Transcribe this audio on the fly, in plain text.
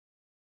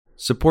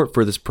Support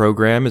for this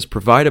program is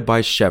provided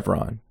by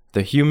Chevron,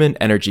 the human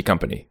energy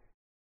company.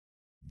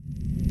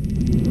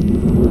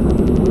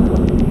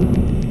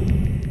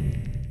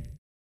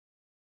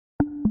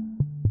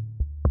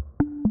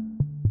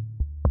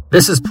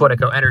 This is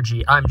Politico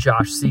Energy. I'm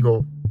Josh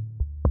Siegel.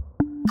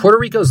 Puerto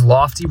Rico's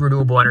lofty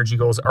renewable energy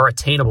goals are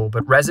attainable,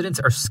 but residents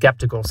are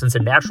skeptical since a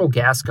natural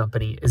gas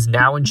company is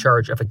now in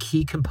charge of a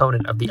key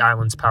component of the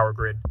island's power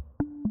grid.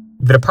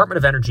 The Department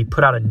of Energy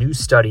put out a new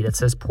study that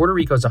says Puerto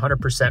Rico's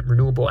 100%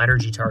 renewable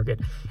energy target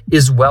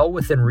is well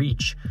within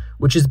reach,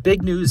 which is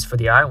big news for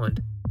the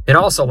island. And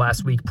also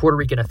last week, Puerto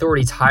Rican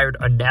authorities hired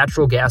a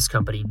natural gas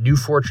company, New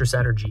Fortress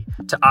Energy,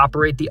 to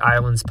operate the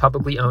island's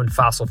publicly owned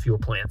fossil fuel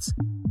plants.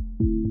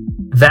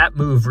 That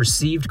move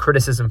received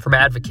criticism from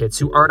advocates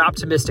who aren't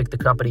optimistic the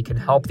company can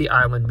help the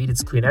island meet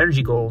its clean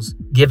energy goals,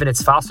 given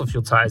its fossil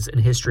fuel ties and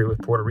history with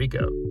Puerto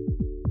Rico.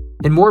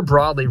 And more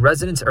broadly,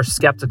 residents are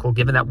skeptical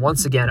given that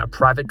once again a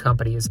private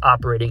company is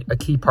operating a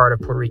key part of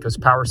Puerto Rico's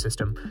power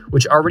system,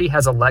 which already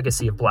has a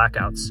legacy of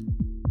blackouts.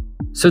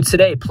 So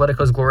today,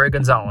 Politico's Gloria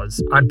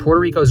Gonzalez on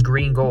Puerto Rico's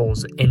green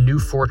goals and New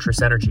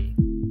Fortress Energy.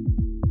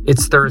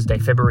 It's Thursday,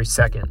 February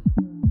 2nd.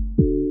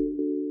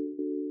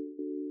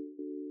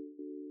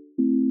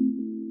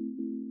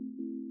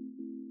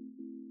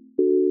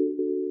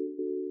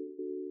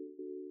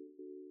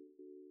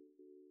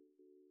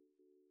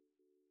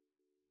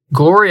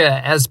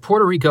 Gloria, as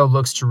Puerto Rico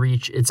looks to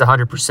reach its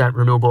 100%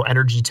 renewable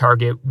energy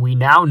target, we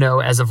now know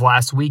as of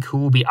last week who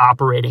will be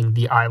operating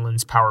the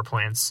island's power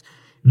plants,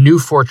 New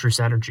Fortress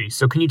Energy.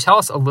 So can you tell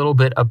us a little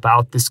bit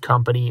about this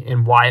company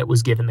and why it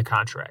was given the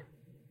contract?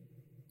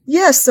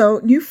 Yeah,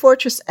 so New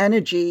Fortress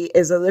Energy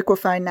is a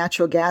liquefied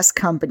natural gas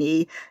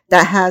company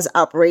that has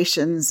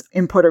operations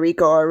in Puerto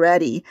Rico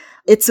already.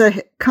 It's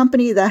a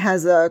company that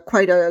has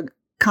quite a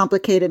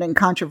complicated and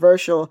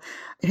controversial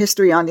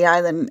history on the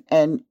island,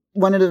 and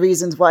one of the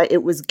reasons why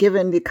it was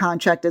given the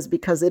contract is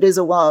because it is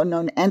a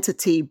well-known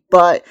entity,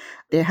 but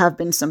there have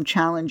been some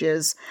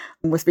challenges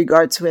with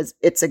regard to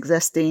its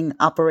existing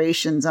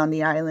operations on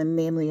the island,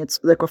 namely its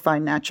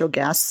liquefied natural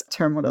gas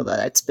terminal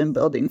that it's been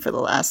building for the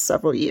last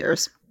several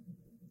years.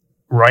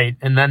 Right.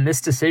 And then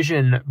this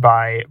decision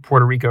by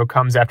Puerto Rico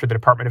comes after the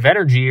Department of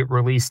Energy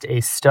released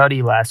a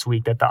study last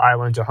week that the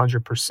island's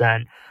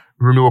 100%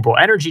 renewable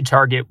energy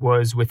target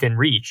was within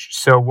reach.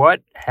 So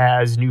what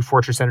has New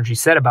Fortress Energy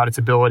said about its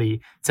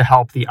ability to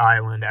help the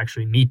island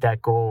actually meet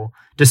that goal,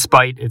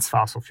 despite its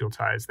fossil fuel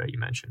ties that you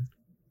mentioned?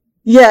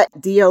 Yeah,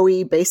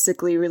 DOE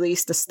basically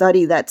released a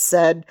study that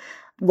said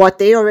what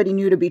they already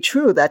knew to be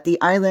true, that the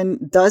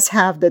island does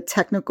have the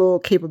technical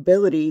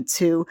capability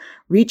to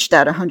reach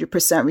that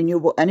 100%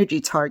 renewable energy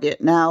target.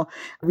 Now,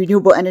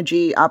 renewable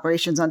energy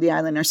operations on the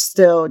island are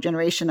still,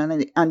 generation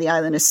on the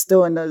island is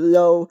still in the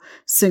low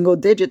single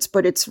digits,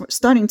 but it's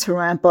starting to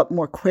ramp up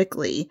more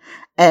quickly.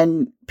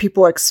 And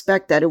people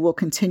expect that it will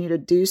continue to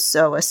do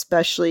so,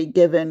 especially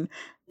given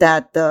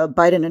that the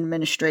Biden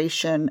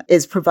administration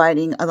is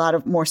providing a lot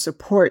of more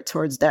support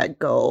towards that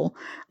goal,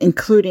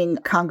 including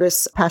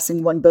Congress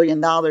passing $1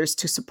 billion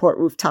to support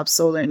rooftop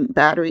solar and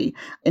battery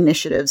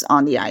initiatives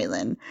on the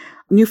island.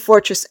 New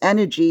Fortress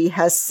Energy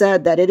has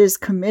said that it is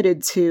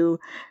committed to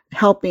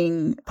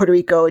helping Puerto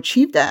Rico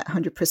achieve that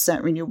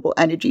 100% renewable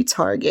energy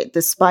target,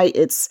 despite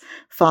its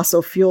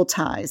fossil fuel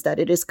ties, that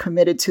it is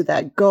committed to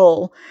that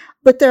goal.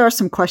 But there are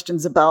some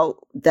questions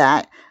about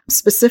that.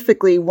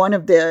 Specifically, one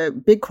of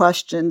the big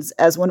questions,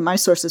 as one of my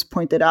sources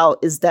pointed out,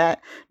 is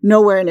that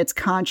nowhere in its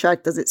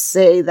contract does it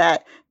say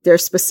that there are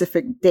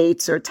specific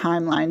dates or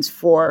timelines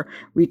for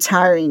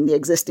retiring the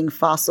existing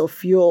fossil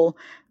fuel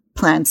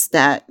plants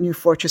that New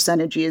Fortress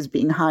Energy is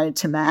being hired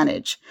to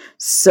manage.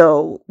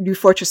 So New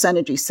Fortress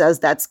Energy says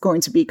that's going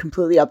to be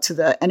completely up to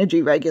the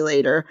energy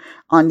regulator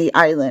on the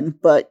island,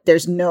 but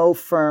there's no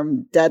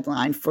firm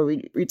deadline for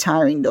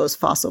retiring those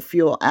fossil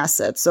fuel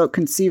assets. So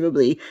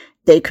conceivably,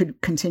 they could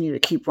continue to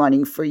keep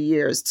running for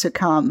years to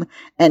come,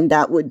 and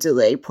that would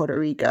delay Puerto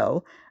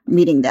Rico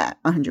meeting that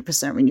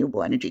 100%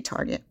 renewable energy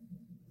target.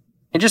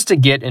 And just to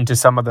get into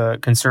some of the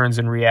concerns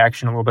and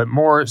reaction a little bit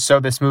more, so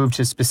this move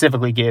to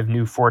specifically give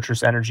New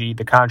Fortress Energy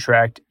the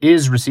contract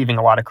is receiving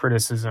a lot of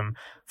criticism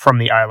from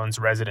the island's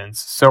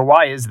residents. So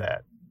why is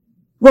that?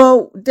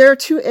 Well, there are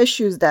two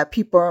issues that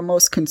people are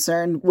most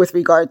concerned with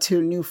regard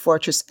to New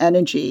Fortress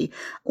Energy.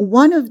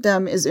 One of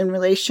them is in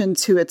relation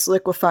to its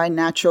liquefied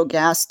natural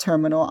gas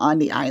terminal on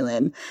the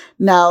island.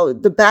 Now,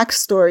 the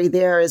backstory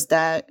there is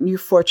that New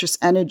Fortress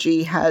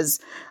Energy has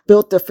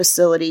built the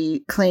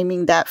facility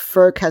claiming that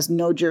FERC has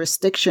no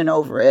jurisdiction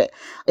over it.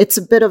 It's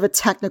a bit of a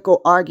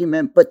technical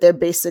argument, but they're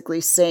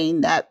basically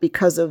saying that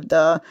because of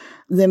the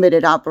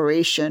limited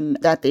operation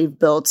that they've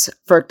built,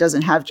 FERC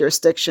doesn't have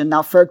jurisdiction.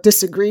 Now, FERC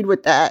disagreed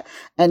with that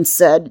and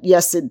said,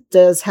 yes, it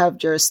does have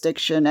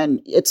jurisdiction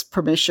and its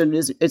permission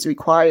is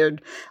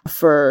required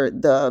for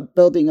the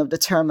building of the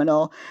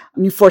terminal.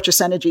 New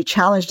Fortress Energy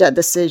challenged that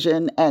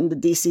decision, and the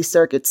DC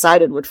Circuit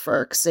sided with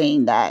FERC,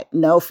 saying that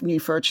no, New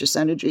Fortress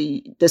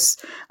Energy, this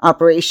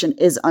operation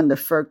is under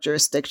FERC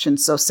jurisdiction.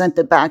 So sent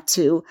it back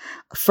to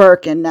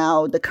FERC, and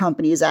now the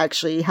company is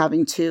actually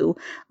having to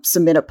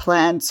submit a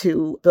plan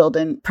to build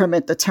and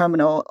permit the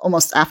terminal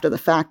almost after the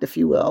fact, if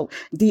you will.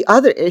 The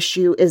other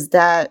issue is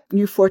that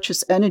New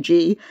Fortress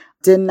Energy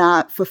did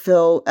not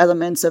fulfill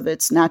elements of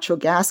its natural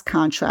gas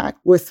contract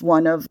with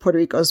one of Puerto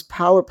Rico's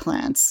power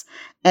plants.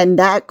 And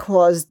that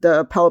caused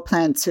the power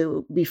plant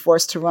to be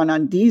forced to run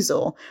on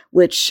diesel,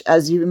 which,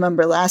 as you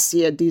remember last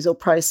year, diesel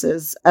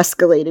prices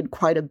escalated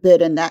quite a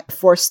bit, and that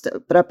forced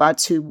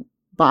BREPA to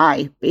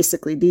buy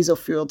basically diesel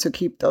fuel to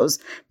keep those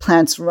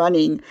plants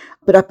running.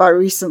 BREPA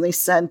recently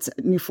sent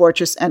New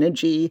Fortress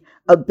Energy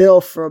a bill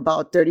for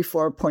about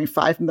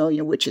 $34.5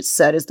 million, which it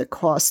said is the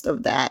cost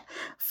of that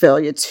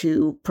failure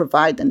to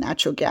provide the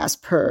natural gas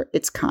per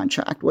its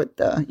contract with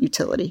the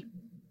utility.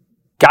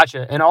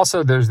 Gotcha. And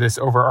also there's this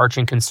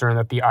overarching concern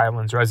that the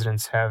island's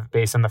residents have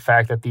based on the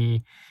fact that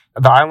the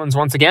island's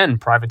once again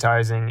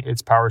privatizing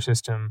its power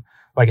system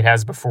like it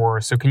has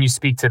before. So can you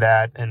speak to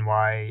that and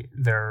why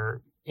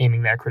they're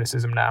aiming that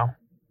criticism now?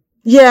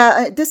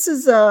 Yeah, this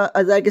is a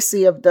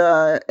legacy of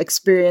the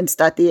experience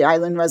that the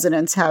island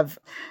residents have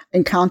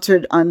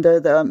encountered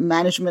under the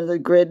management of the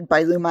grid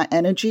by Luma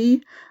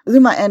Energy.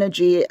 Luma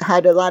Energy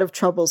had a lot of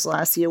troubles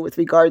last year with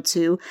regard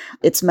to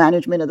its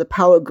management of the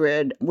power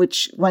grid,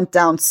 which went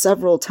down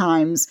several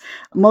times.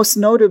 Most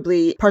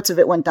notably, parts of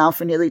it went down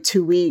for nearly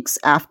 2 weeks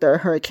after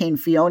Hurricane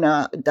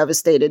Fiona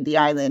devastated the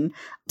island.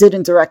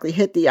 Didn't directly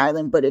hit the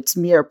island, but its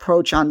mere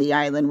approach on the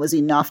island was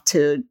enough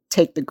to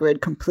take the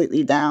grid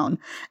completely down.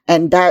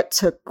 And that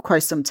took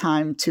quite some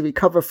time to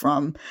recover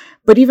from.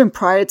 But even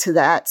prior to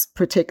that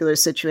particular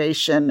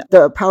situation,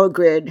 the power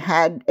grid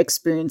had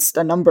experienced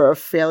a number of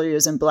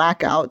failures and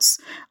blackouts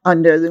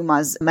under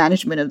Luma's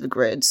management of the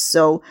grid.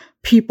 So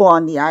people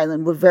on the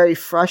island were very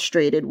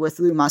frustrated with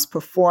Luma's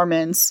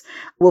performance,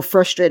 were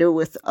frustrated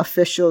with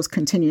officials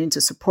continuing to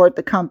support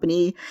the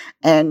company,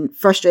 and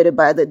frustrated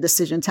by the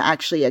decision to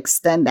actually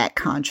extend that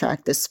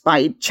contract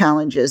despite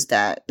challenges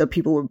that the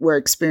people were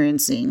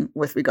experiencing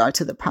with regard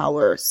to the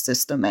power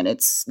system and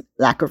its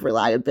lack of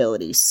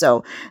reliability.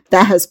 So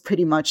that has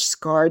pretty much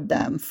scarred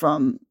them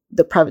from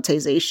the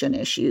privatization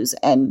issues.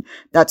 And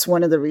that's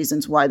one of the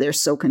reasons why they're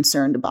so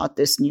concerned about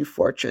this New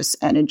Fortress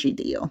Energy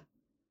deal.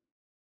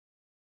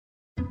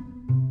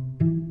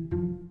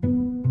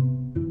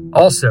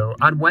 Also,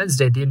 on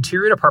Wednesday, the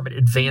Interior Department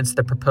advanced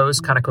the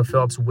proposed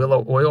ConocoPhillips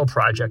Willow Oil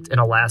project in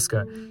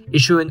Alaska,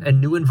 issuing a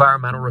new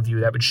environmental review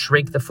that would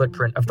shrink the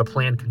footprint of the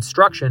planned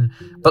construction,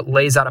 but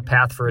lays out a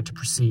path for it to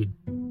proceed.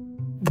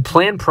 The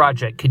planned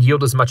project could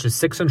yield as much as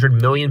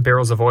 600 million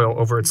barrels of oil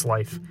over its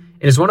life,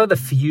 and is one of the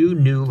few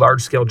new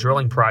large-scale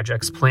drilling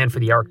projects planned for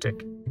the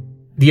Arctic.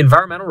 The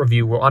environmental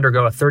review will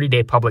undergo a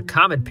 30-day public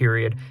comment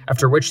period,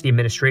 after which the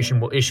administration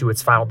will issue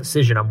its final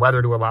decision on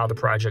whether to allow the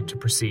project to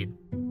proceed.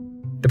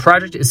 The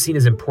project is seen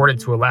as important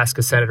to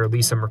Alaska Senator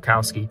Lisa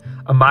Murkowski,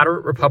 a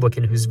moderate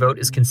Republican whose vote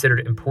is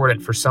considered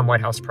important for some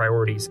White House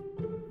priorities.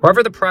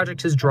 However, the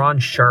project has drawn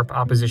sharp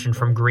opposition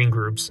from Green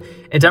groups,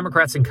 and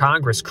Democrats in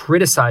Congress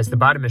criticized the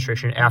Biden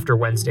administration after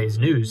Wednesday's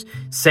news,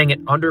 saying it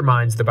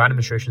undermines the Biden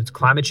administration's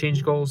climate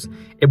change goals.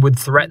 It would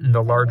threaten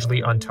the largely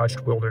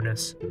untouched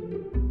wilderness.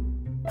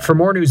 For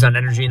more news on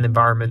energy and the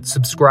environment,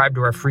 subscribe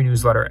to our free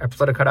newsletter at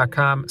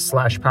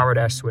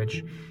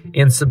politico.com/power-switch,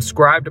 and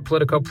subscribe to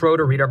Politico Pro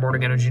to read our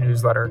morning energy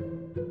newsletter.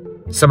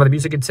 Some of the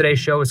music in today's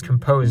show is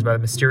composed by the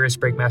mysterious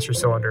Breakmaster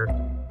Cylinder.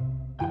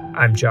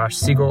 I'm Josh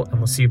Siegel, and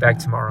we'll see you back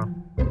tomorrow.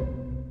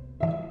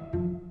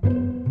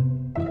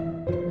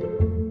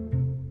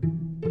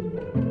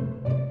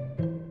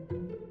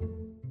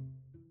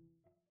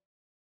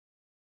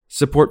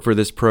 Support for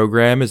this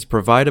program is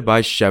provided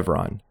by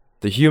Chevron,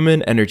 the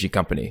human energy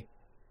company.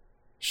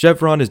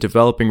 Chevron is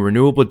developing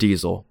renewable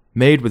diesel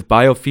made with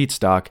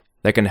biofeedstock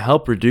that can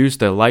help reduce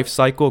the life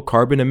cycle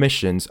carbon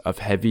emissions of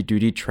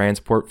heavy-duty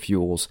transport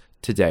fuels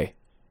today.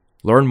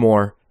 Learn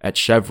more at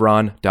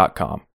chevron.com.